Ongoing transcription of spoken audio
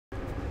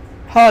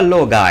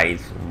Hello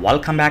guys,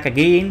 welcome back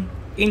again.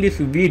 In this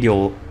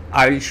video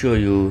I will show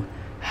you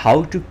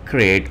how to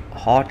create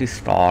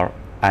Hotstar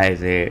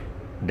as a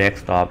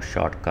desktop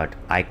shortcut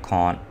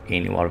icon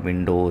in your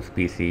Windows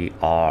PC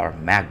or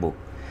MacBook.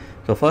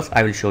 So first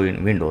I will show you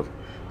in Windows.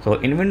 So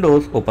in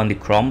Windows, open the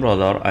Chrome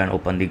browser and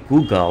open the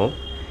Google.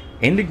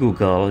 In the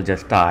Google,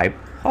 just type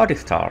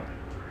Hotstar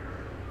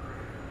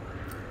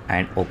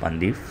and open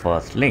the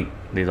first link.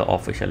 This is the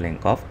official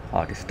link of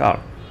Hotstar.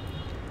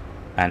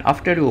 And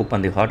after you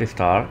open the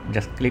Hotstar,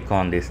 just click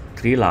on this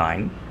three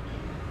line,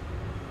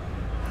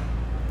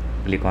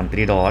 click on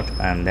three dot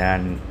and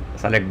then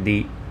select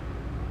the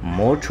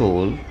more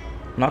tool.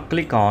 Now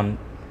click on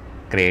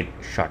create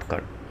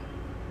shortcut.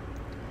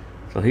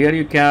 So here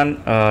you can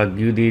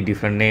give the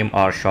different name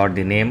or short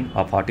the name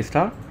of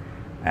Hotstar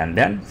and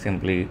then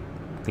simply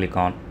click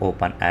on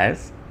open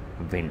as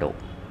window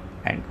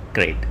and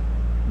create.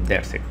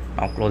 That's it.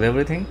 Now close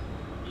everything.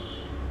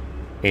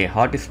 A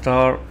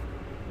Hotstar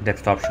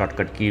desktop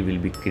shortcut key will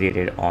be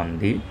created on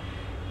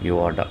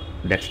your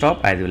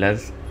desktop as well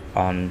as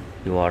on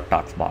your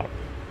taskbar.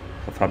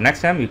 So from next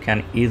time you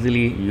can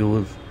easily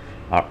use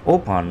or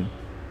open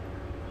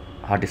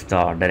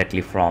Hotstar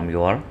directly from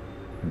your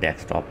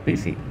desktop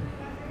PC.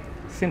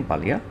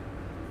 Simple, yeah.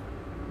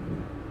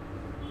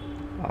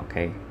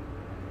 Okay,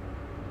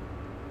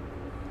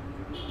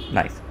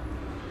 nice.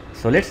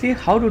 So let's see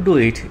how to do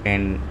it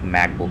in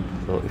MacBook.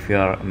 So if you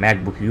are a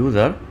MacBook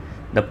user,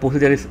 the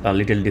procedure is a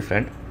little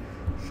different.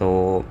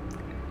 So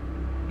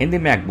in the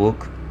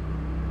MacBook,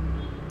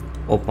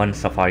 open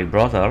Safari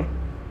browser,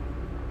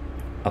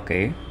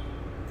 okay,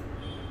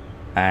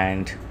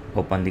 and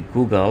open the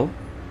Google.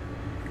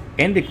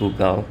 In the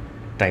Google,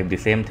 type the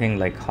same thing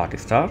like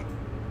Hotstar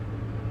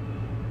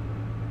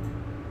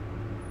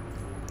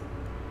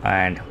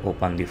and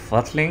open the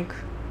first link.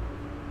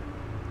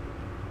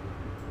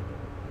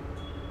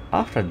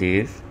 After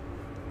this,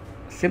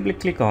 simply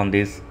click on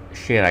this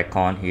share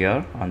icon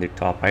here on the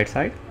top right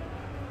side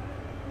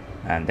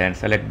and then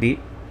select the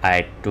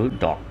add to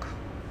dock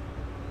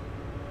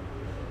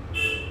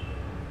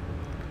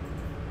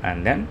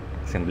and then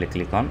simply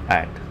click on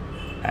add,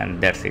 and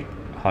that's it.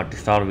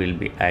 Hotstar will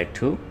be added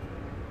to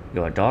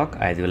your dock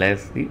as well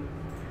as the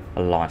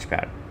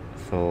launchpad.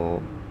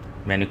 So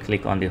when you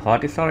click on the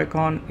Hotstar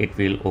icon, it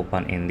will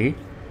open in the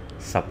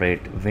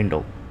separate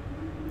window.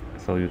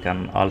 So you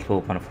can also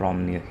open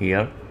from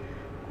here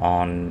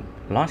on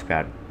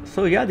launchpad.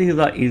 So yeah, this is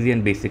the easy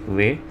and basic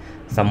way.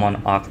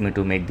 Someone asked me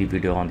to make the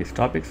video on this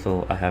topic,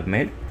 so I have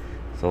made.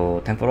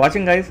 So thanks for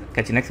watching guys.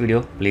 Catch you next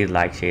video. Please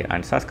like, share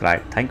and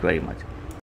subscribe. Thank you very much.